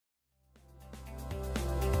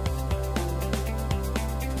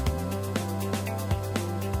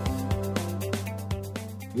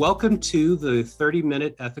Welcome to the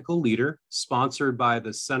 30-Minute Ethical Leader, sponsored by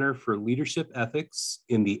the Center for Leadership Ethics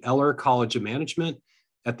in the Eller College of Management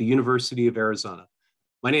at the University of Arizona.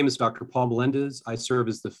 My name is Dr. Paul Melendez. I serve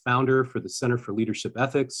as the founder for the Center for Leadership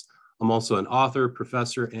Ethics. I'm also an author,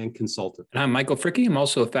 professor, and consultant. And I'm Michael Fricke. I'm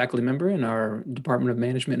also a faculty member in our Department of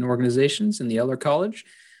Management and Organizations in the Eller College.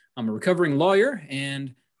 I'm a recovering lawyer,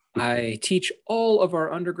 and I teach all of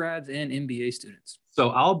our undergrads and MBA students.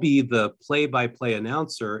 So I'll be the play-by-play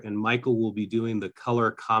announcer, and Michael will be doing the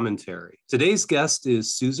color commentary. Today's guest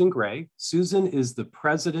is Susan Gray. Susan is the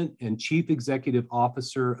president and chief executive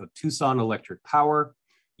officer of Tucson Electric Power,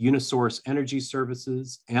 UniSource Energy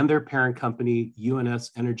Services, and their parent company,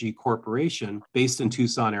 UNS Energy Corporation, based in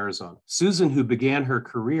Tucson, Arizona. Susan, who began her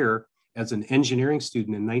career as an engineering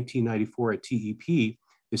student in 1994 at TEP,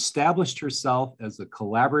 established herself as a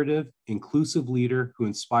collaborative, inclusive leader who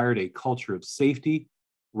inspired a culture of safety,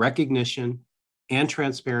 recognition, and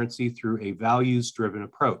transparency through a values-driven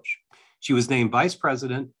approach. She was named Vice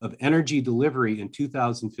President of Energy Delivery in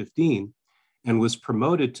 2015 and was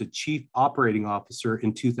promoted to Chief Operating Officer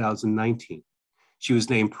in 2019. She was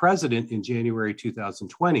named President in January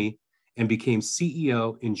 2020 and became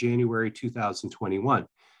CEO in January 2021.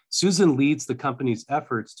 Susan leads the company's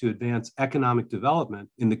efforts to advance economic development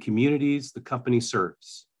in the communities the company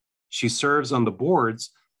serves. She serves on the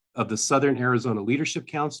boards of the Southern Arizona Leadership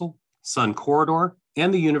Council, Sun Corridor,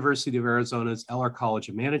 and the University of Arizona's Eller College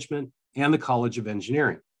of Management and the College of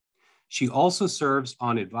Engineering. She also serves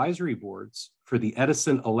on advisory boards for the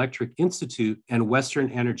Edison Electric Institute and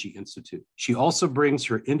Western Energy Institute. She also brings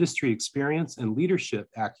her industry experience and leadership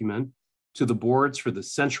acumen to the boards for the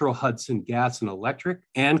Central Hudson Gas and Electric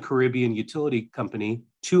and Caribbean Utility Company,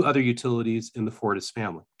 two other utilities in the Fortis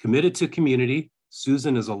family. Committed to community,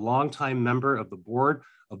 Susan is a longtime member of the board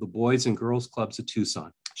of the Boys and Girls Clubs of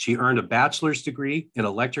Tucson. She earned a bachelor's degree in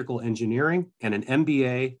electrical engineering and an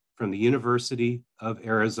MBA from the University of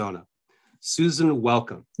Arizona. Susan,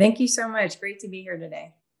 welcome. Thank you so much. Great to be here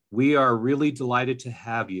today. We are really delighted to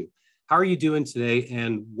have you. How are you doing today,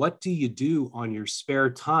 and what do you do on your spare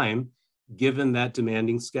time given that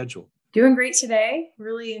demanding schedule? Doing great today.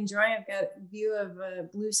 Really enjoying. I've got a view of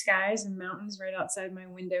blue skies and mountains right outside my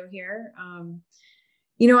window here.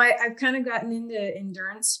 I've kind of gotten into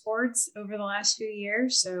endurance sports over the last few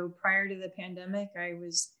years. So prior to the pandemic, I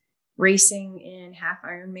was racing in half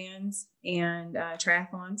Ironmans and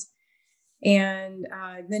triathlons. And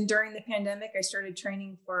then during the pandemic, I started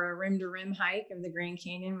training for a rim to rim hike of the Grand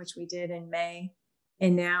Canyon, which we did in May.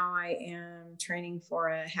 And now I am training for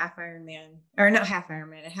a half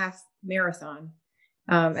marathon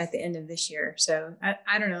at the end of this year. So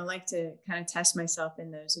I don't know, I like to kind of test myself in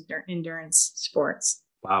those endurance sports.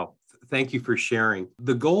 Wow. Thank you for sharing.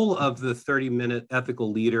 The goal of the 30-Minute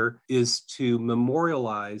Ethical Leader is to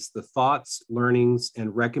memorialize the thoughts, learnings,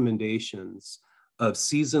 and recommendations of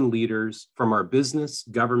seasoned leaders from our business,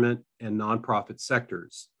 government, and nonprofit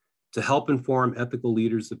sectors to help inform ethical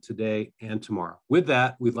leaders of today and tomorrow. With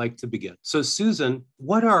that, we'd like to begin. So Susan,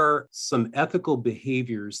 what are some ethical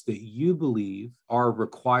behaviors that you believe are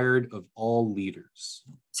required of all leaders?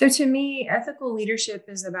 So to me, ethical leadership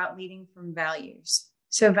is about leading from values.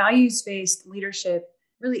 So values-based leadership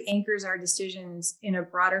really anchors our decisions in a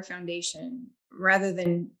broader foundation rather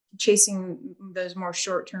than chasing those more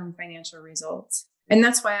short-term financial results. And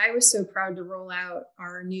that's why I was so proud to roll out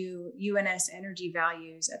our new UNS Energy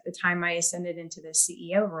values at the time I ascended into the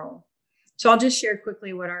CEO role. So I'll just share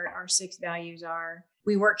quickly what our 6 values are.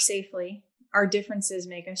 We work safely. Our differences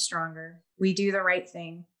make us stronger. We do the right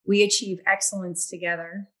thing. We achieve excellence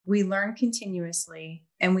together. We learn continuously,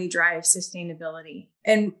 and we drive sustainability.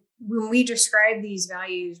 And when we describe these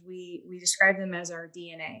values, we describe them as our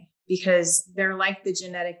DNA, because they're like the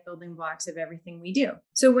genetic building blocks of everything we do.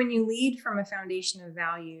 So when you lead from a foundation of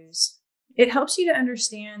values, it helps you to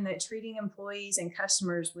understand that treating employees and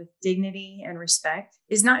customers with dignity and respect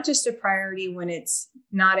is not just a priority when it's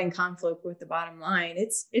not in conflict with the bottom line.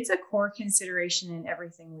 It's a core consideration in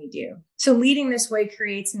everything we do. So leading this way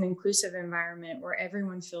creates an inclusive environment where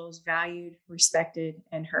everyone feels valued, respected,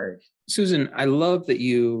 and heard. Susan, I love that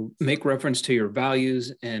you make reference to your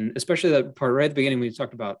values, and especially that part right at the beginning when you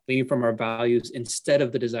talked about leading from our values instead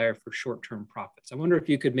of the desire for short-term profits. I wonder if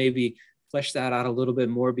you could maybe flesh that out a little bit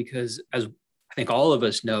more, because as I think all of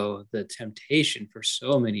us know the temptation for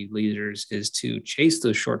so many leaders is to chase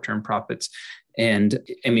those short-term profits. And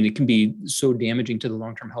I mean, it can be so damaging to the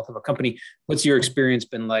long-term health of a company. What's your experience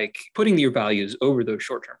been like putting your values over those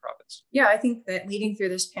short-term profits? Yeah, I think that leading through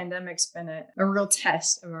this pandemic's been a real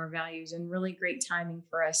test of our values, and really great timing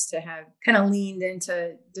for us to have kind of leaned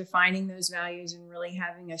into defining those values and really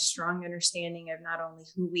having a strong understanding of not only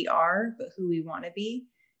who we are, but who we want to be.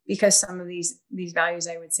 Because some of these values,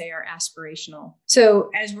 I would say, are aspirational. So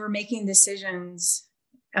as we're making decisions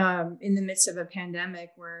in the midst of a pandemic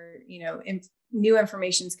where, new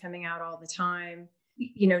information is coming out all the time,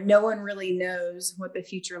 no one really knows what the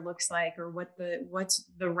future looks like or what's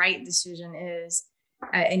the right decision is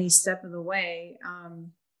at any step of the way.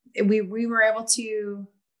 We were able to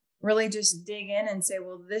really just dig in and say,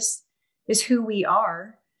 well, this is who we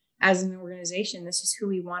are as an organization. This is who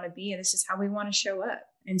we want to be, and this is how we want to show up.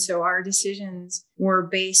 And so our decisions were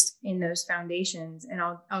based in those foundations. And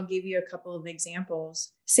I'll give you a couple of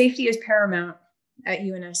examples. Safety is paramount at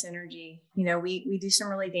UNS Energy. We do some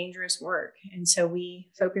really dangerous work. And so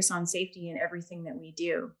we focus on safety in everything that we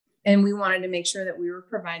do. And we wanted to make sure that we were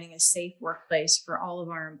providing a safe workplace for all of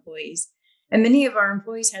our employees. And many of our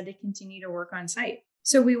employees had to continue to work on site.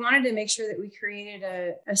 So we wanted to make sure that we created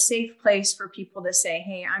a safe place for people to say,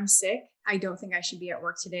 hey, I'm sick. I don't think I should be at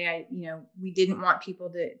work today. We didn't want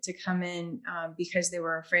people to come in because they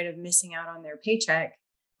were afraid of missing out on their paycheck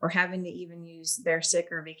or having to even use their sick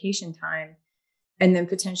or vacation time and then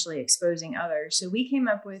potentially exposing others. So we came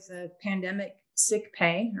up with a pandemic sick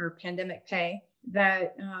pay or pandemic pay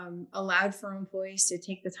that allowed for employees to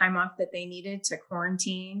take the time off that they needed to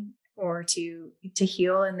quarantine or to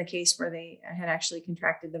heal in the case where they had actually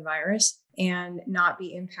contracted the virus and not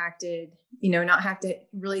be impacted, not have to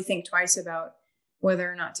really think twice about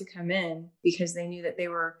whether or not to come in because they knew that they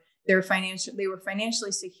were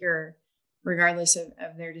financially secure regardless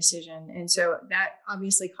of their decision. And so that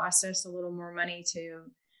obviously cost us a little more money to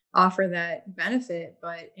offer that benefit.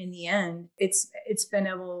 But in the end, it's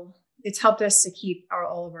helped us to keep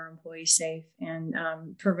all of our employees safe and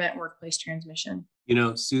prevent workplace transmission.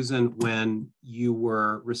 Susan, when you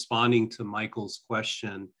were responding to Michael's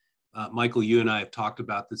question, Michael, you and I have talked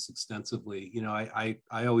about this extensively. I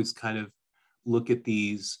always kind of look at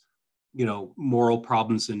these, moral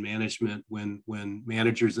problems in management when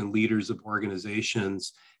managers and leaders of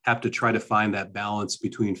organizations have to try to find that balance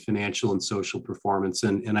between financial and social performance.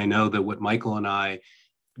 And I know that what Michael and I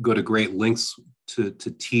go to great lengths to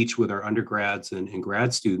teach with our undergrads and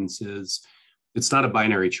grad students is it's not a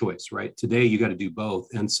binary choice, right? Today, you got to do both.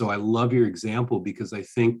 And so I love your example because I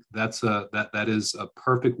think that is a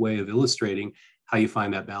perfect way of illustrating how you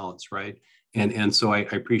find that balance, right? And so I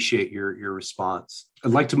appreciate your response.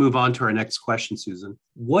 I'd like to move on to our next question, Susan.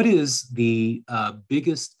 What is the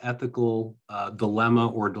biggest ethical dilemma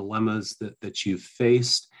or dilemmas that you've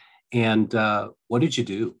faced? And what did you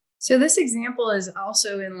do? So this example is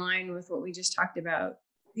also in line with what we just talked about.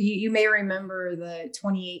 You may remember the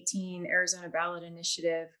 2018 Arizona ballot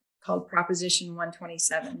initiative called Proposition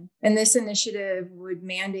 127. And this initiative would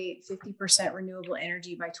mandate 50% renewable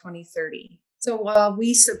energy by 2030. So while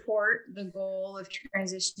we support the goal of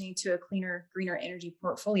transitioning to a cleaner, greener energy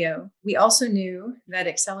portfolio, we also knew that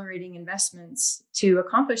accelerating investments to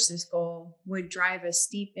accomplish this goal would drive a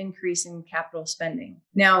steep increase in capital spending.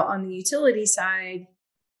 Now, on the utility side,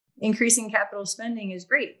 increasing capital spending is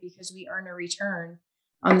great because we earn a return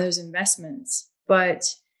on those investments. But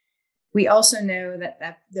we also know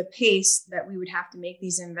that the pace that we would have to make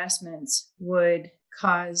these investments would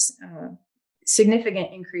cause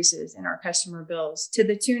significant increases in our customer bills to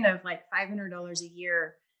the tune of like $500 a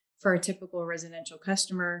year for a typical residential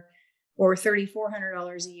customer or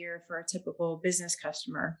 $3,400 a year for a typical business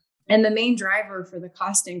customer. And the main driver for the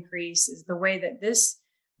cost increase is the way that this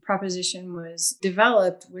proposition was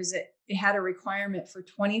developed was that it had a requirement for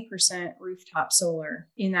 20% rooftop solar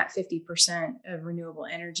in that 50% of renewable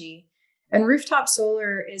energy. And rooftop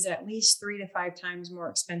solar is at least 3 to 5 times more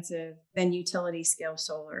expensive than utility scale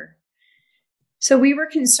solar. So we were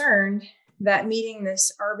concerned that meeting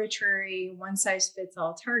this arbitrary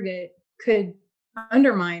one-size-fits-all target could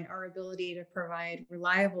undermine our ability to provide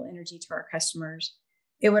reliable energy to our customers.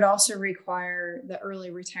 It would also require the early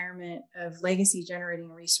retirement of legacy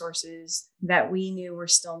generating resources that we knew were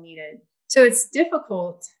still needed. So it's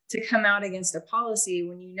difficult to come out against a policy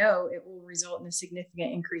when you know it will result in a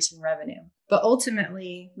significant increase in revenue. But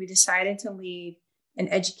ultimately, we decided to lead an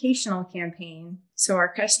educational campaign so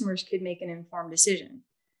our customers could make an informed decision.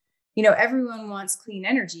 Everyone wants clean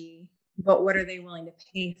energy, but what are they willing to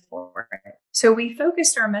pay for it? So we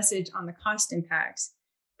focused our message on the cost impacts,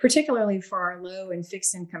 particularly for our low and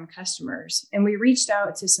fixed income customers. And we reached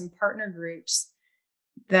out to some partner groups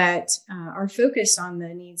that are focused on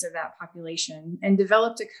the needs of that population and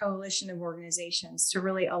developed a coalition of organizations to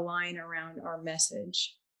really align around our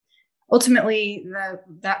message. Ultimately,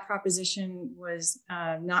 that proposition was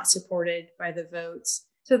not supported by the votes.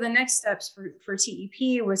 So the next steps for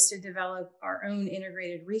TEP was to develop our own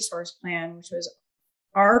integrated resource plan, which was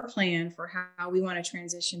our plan for how we want to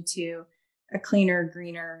transition to a cleaner,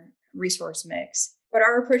 greener resource mix. But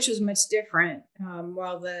our approach was much different.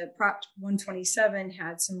 While the Prop 127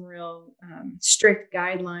 had some real strict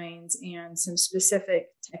guidelines and some specific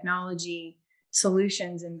technology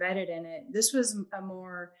solutions embedded in it, this was a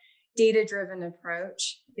more data-driven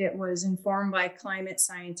approach. It was informed by climate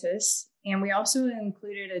scientists, and we also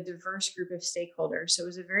included a diverse group of stakeholders. So it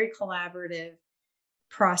was a very collaborative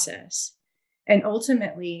process. And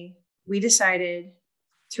ultimately, we decided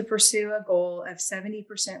to pursue a goal of 70%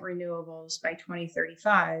 renewables by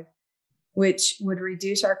 2035, which would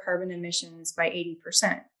reduce our carbon emissions by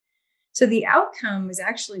 80%. So the outcome was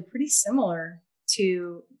actually pretty similar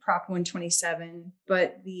to Prop 127,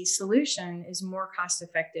 but the solution is more cost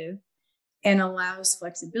effective and allows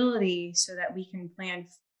flexibility so that we can plan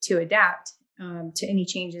to adapt to any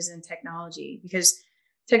changes in technology, because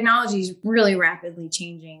technology is really rapidly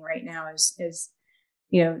changing right now as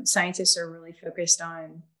scientists are really focused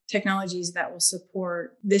on technologies that will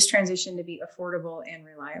support this transition to be affordable and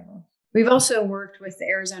reliable. We've also worked with the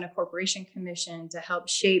Arizona Corporation Commission to help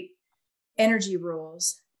shape energy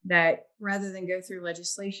rules that, rather than go through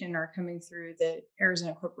legislation, are coming through the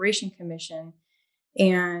Arizona Corporation Commission.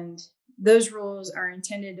 And those rules are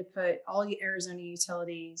intended to put all Arizona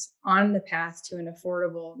utilities on the path to an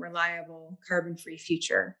affordable, reliable, carbon-free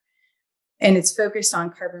future. And it's focused on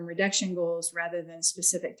carbon reduction goals rather than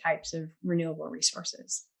specific types of renewable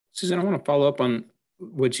resources. Susan, I want to follow up on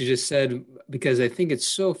what you just said, because I think it's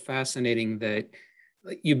so fascinating that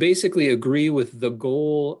you basically agree with the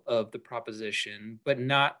goal of the proposition, but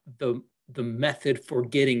not the method for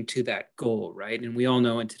getting to that goal, right? And we all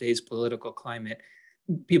know in today's political climate,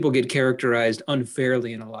 people get characterized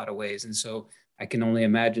unfairly in a lot of ways. And so I can only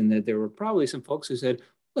imagine that there were probably some folks who said,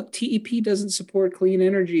 look, TEP doesn't support clean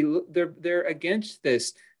energy. Look, they're against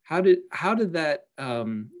this. How did that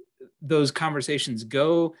those conversations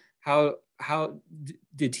go? How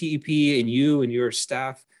did TEP and you and your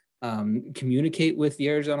staff communicate with the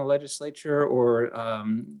Arizona legislature or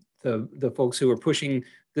the folks who are pushing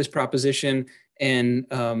this proposition? And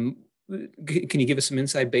can you give us some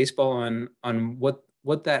inside baseball on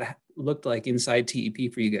what that looked like inside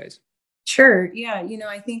TEP for you guys? Sure. Yeah.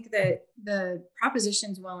 I think that the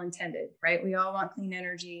proposition's well-intended, right? We all want clean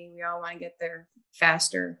energy. We all want to get there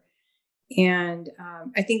faster. And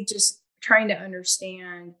I think just trying to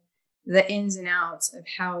understand the ins and outs of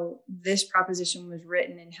how this proposition was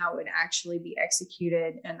written and how it would actually be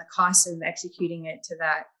executed and the cost of executing it to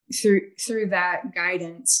that through that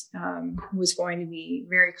guidance was going to be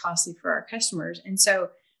very costly for our customers. And so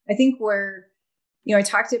I think I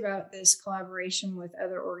talked about this collaboration with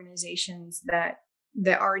other organizations that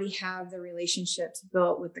already have the relationships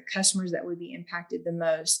built with the customers that would be impacted the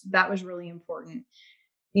most. That was really important.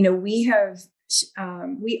 We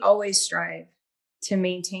always strive to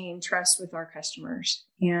maintain trust with our customers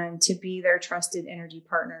and to be their trusted energy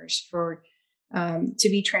partners, to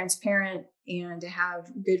be transparent and to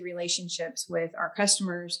have good relationships with our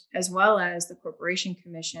customers as well as the Corporation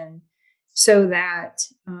Commission, so that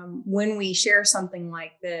when we share something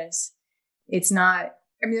like this, it's not,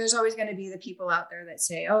 there's always going to be the people out there that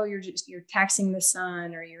say, oh, you're taxing the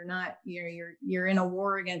sun, or you're not, you're in a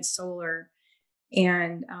war against solar.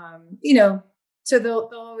 And, so there'll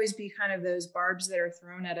always be kind of those barbs that are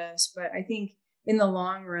thrown at us. But I think in the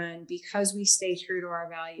long run, because we stay true to our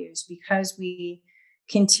values, because we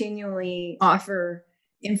continually offer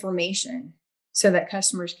information so that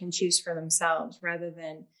customers can choose for themselves rather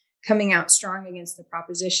than coming out strong against the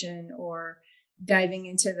proposition or diving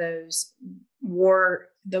into the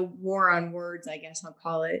war on words, I guess I'll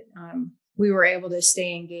call it. We were able to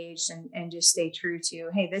stay engaged and just stay true to,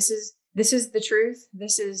 hey, this is the truth.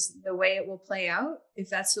 This is the way it will play out. If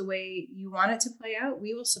that's the way you want it to play out,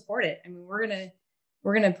 we will support it. We're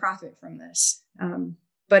gonna profit from this.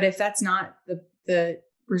 But if that's not the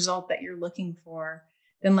result that you're looking for,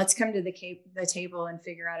 then let's come to the table and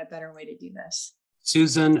figure out a better way to do this.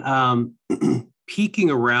 Susan, peeking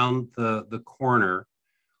around the corner,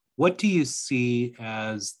 what do you see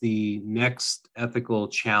as the next ethical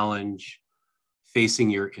challenge facing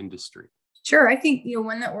your industry? Sure. I think,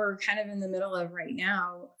 one that we're kind of in the middle of right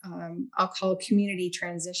now, I'll call community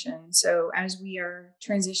transition. So as we are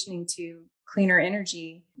transitioning to cleaner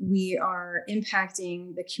energy, we are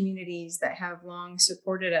impacting the communities that have long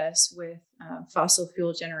supported us with fossil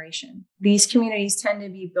fuel generation. These communities tend to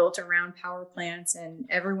be built around power plants, and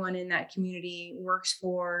everyone in that community works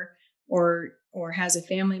for or has a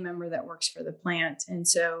family member that works for the plant. And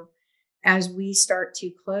so as we start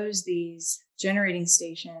to close these generating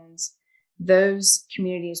stations, those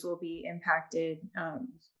communities will be impacted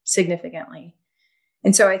significantly.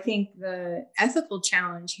 And so I think the ethical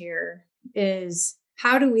challenge here is,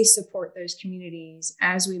 how do we support those communities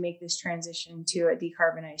as we make this transition to a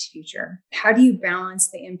decarbonized future? How do you balance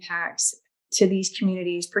the impacts to these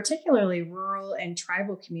communities, particularly rural and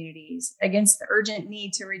tribal communities, against the urgent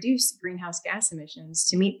need to reduce greenhouse gas emissions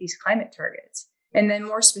to meet these climate targets? And then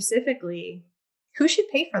more specifically, who should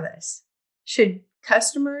pay for this? Should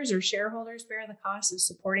customers or shareholders bear the cost of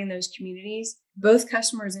supporting those communities? Both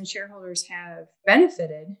customers and shareholders have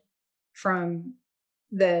benefited from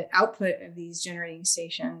the output of these generating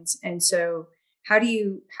stations. And so how do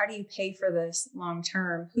you pay for this long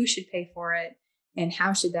term? Who should pay for it? And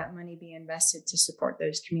how should that money be invested to support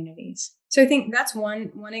those communities? So I think that's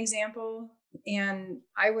one example. And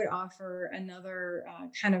I would offer another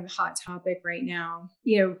kind of hot topic right now,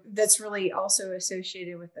 that's really also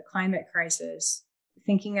associated with the climate crisis,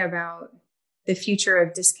 thinking about the future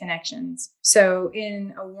of disconnections. So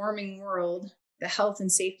in a warming world, the health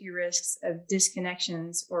and safety risks of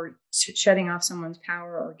disconnections or shutting off someone's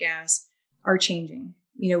power or gas are changing.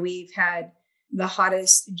 We've had the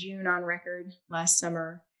hottest June on record last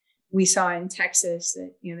summer. We saw in Texas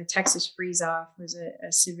that, the Texas freeze off was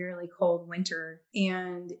a severely cold winter.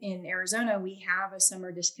 And in Arizona, we have a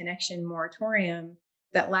summer disconnection moratorium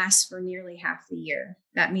that lasts for nearly half the year.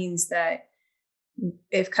 That means that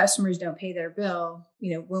if customers don't pay their bill,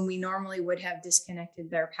 when we normally would have disconnected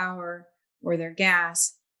their power or their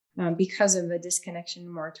gas, because of the disconnection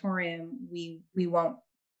moratorium, we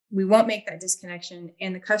won't make that disconnection,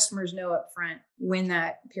 and the customers know up front when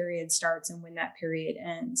that period starts and when that period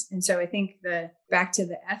ends. And so I think back to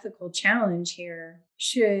the ethical challenge here,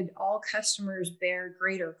 should all customers bear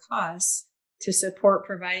greater costs to support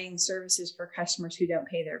providing services for customers who don't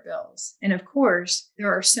pay their bills? And of course,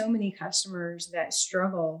 there are so many customers that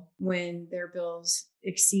struggle when their bills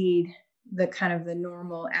exceed the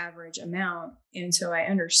normal average amount. And so I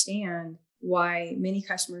understand why many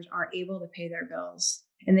customers aren't able to pay their bills.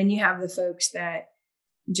 And then you have the folks that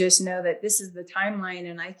just know that this is the timeline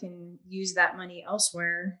and I can use that money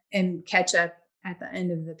elsewhere and catch up at the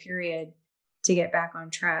end of the period to get back on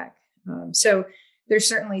track. So there's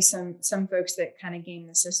certainly some folks that kind of game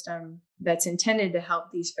the system that's intended to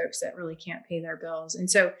help these folks that really can't pay their bills. And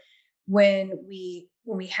so when we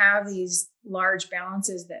have these large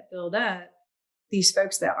balances that build up, these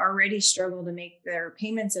folks that already struggle to make their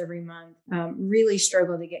payments every month really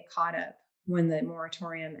struggle to get caught up when the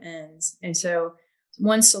moratorium ends. And so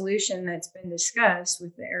one solution that's been discussed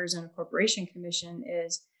with the Arizona Corporation Commission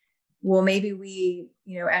is, well, maybe we,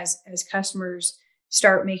 as customers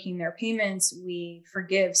start making their payments, we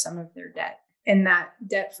forgive some of their debt. And that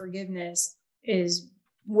debt forgiveness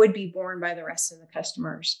would be borne by the rest of the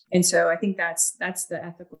customers. And so I think that's the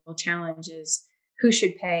ethical challenge, is who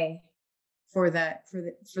should pay for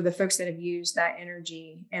the folks that have used that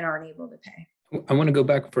energy and aren't able to pay. I want to go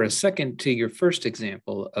back for a second to your first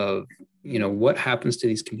example of, what happens to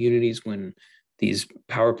these communities when these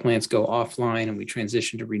power plants go offline and we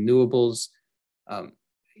transition to renewables.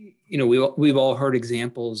 We've all heard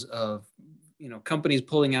examples of, companies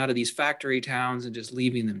pulling out of these factory towns and just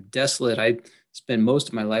leaving them desolate. I spend most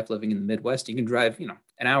of my life living in the Midwest. You can drive,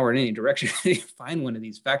 an hour in any direction and find one of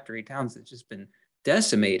these factory towns that's just been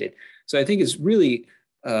decimated. So I think it's really,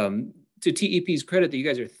 to TEP's credit, that you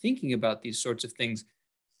guys are thinking about these sorts of things.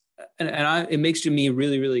 And it makes me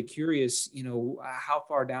really, really curious, how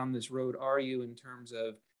far down this road are you in terms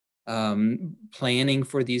of planning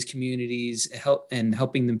for these communities,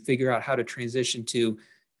 helping them figure out how to transition to,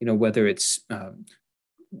 whether it's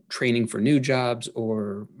training for new jobs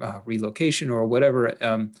or relocation or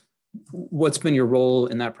whatever. What's been your role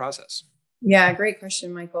in that process? Yeah, great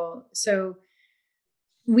question, Michael. So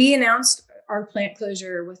we announced our plant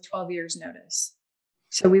closure with 12 years notice.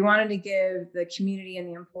 So we wanted to give the community and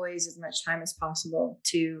the employees as much time as possible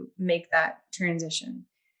to make that transition.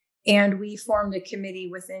 And we formed a committee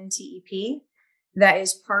within TEP that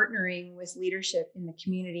is partnering with leadership in the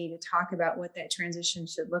community to talk about what that transition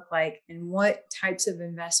should look like and what types of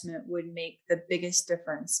investment would make the biggest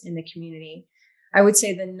difference in the community. I would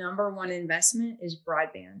say the number one investment is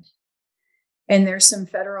broadband. And there's some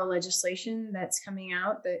federal legislation that's coming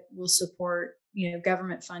out that will support,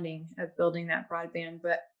 government funding of building that broadband.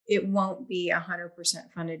 But it won't be 100%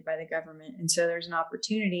 funded by the government. And so there's an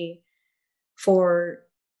opportunity for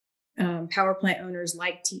power plant owners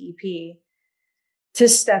like TEP to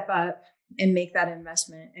step up and make that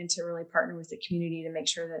investment and to really partner with the community to make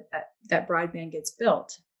sure that broadband gets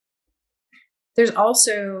built. There's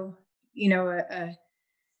also,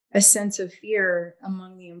 a sense of fear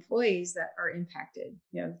among the employees that are impacted.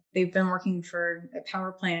 They've been working for a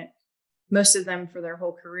power plant, most of them for their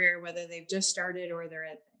whole career, whether they've just started or they're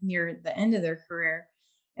near the end of their career.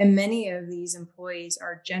 And many of these employees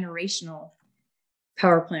are generational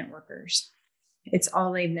power plant workers. It's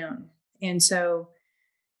all they've known. And so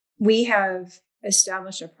we have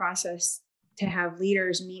established a process to have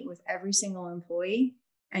leaders meet with every single employee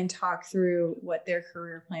and talk through what their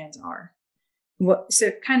career plans are.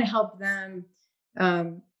 So kind of help them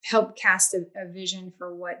help cast a vision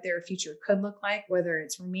for what their future could look like, whether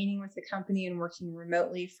it's remaining with the company and working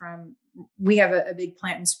remotely from, we have a big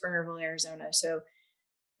plant in Springerville, Arizona. So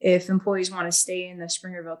if employees want to stay in the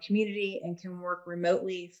Springerville community and can work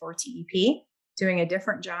remotely for TEP, doing a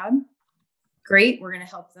different job, great. We're going to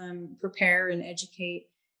help them prepare and educate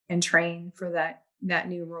and train for that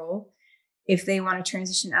new role. If they want to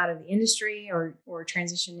transition out of the industry or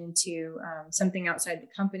transition into something outside the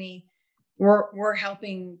company, we're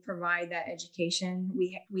helping provide that education.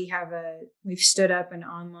 We've stood up an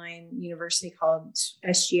online university called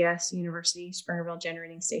SGS University, Springerville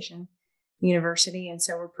Generating Station University. And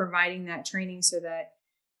so we're providing that training so that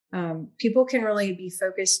people can really be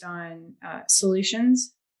focused on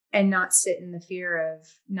solutions and not sit in the fear of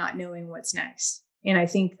not knowing what's next. And I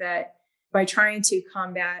think that by trying to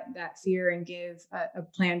combat that fear and give a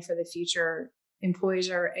plan for the future, employees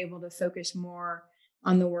are able to focus more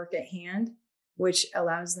on the work at hand, which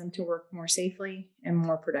allows them to work more safely and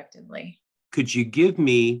more productively. Could you give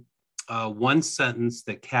me one sentence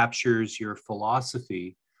that captures your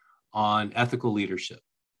philosophy on ethical leadership?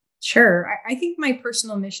 Sure. I think my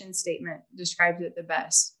personal mission statement describes it the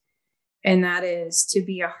best. And that is to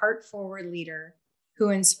be a heart-forward leader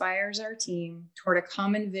who inspires our team toward a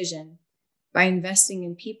common vision by investing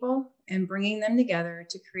in people and bringing them together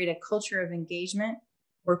to create a culture of engagement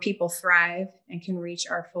where people thrive and can reach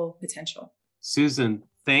our full potential. Susan,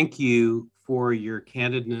 thank you for your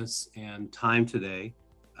candidness and time today.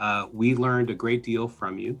 We learned a great deal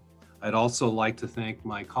from you. I'd also like to thank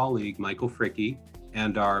my colleague, Michael Fricke,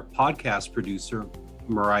 and our podcast producer,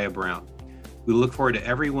 Mariah Brown. We look forward to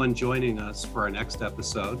everyone joining us for our next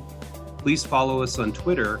episode. Please follow us on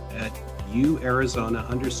Twitter at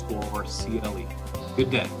 @UArizona_CLE.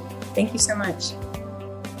 Good day. Thank you so much.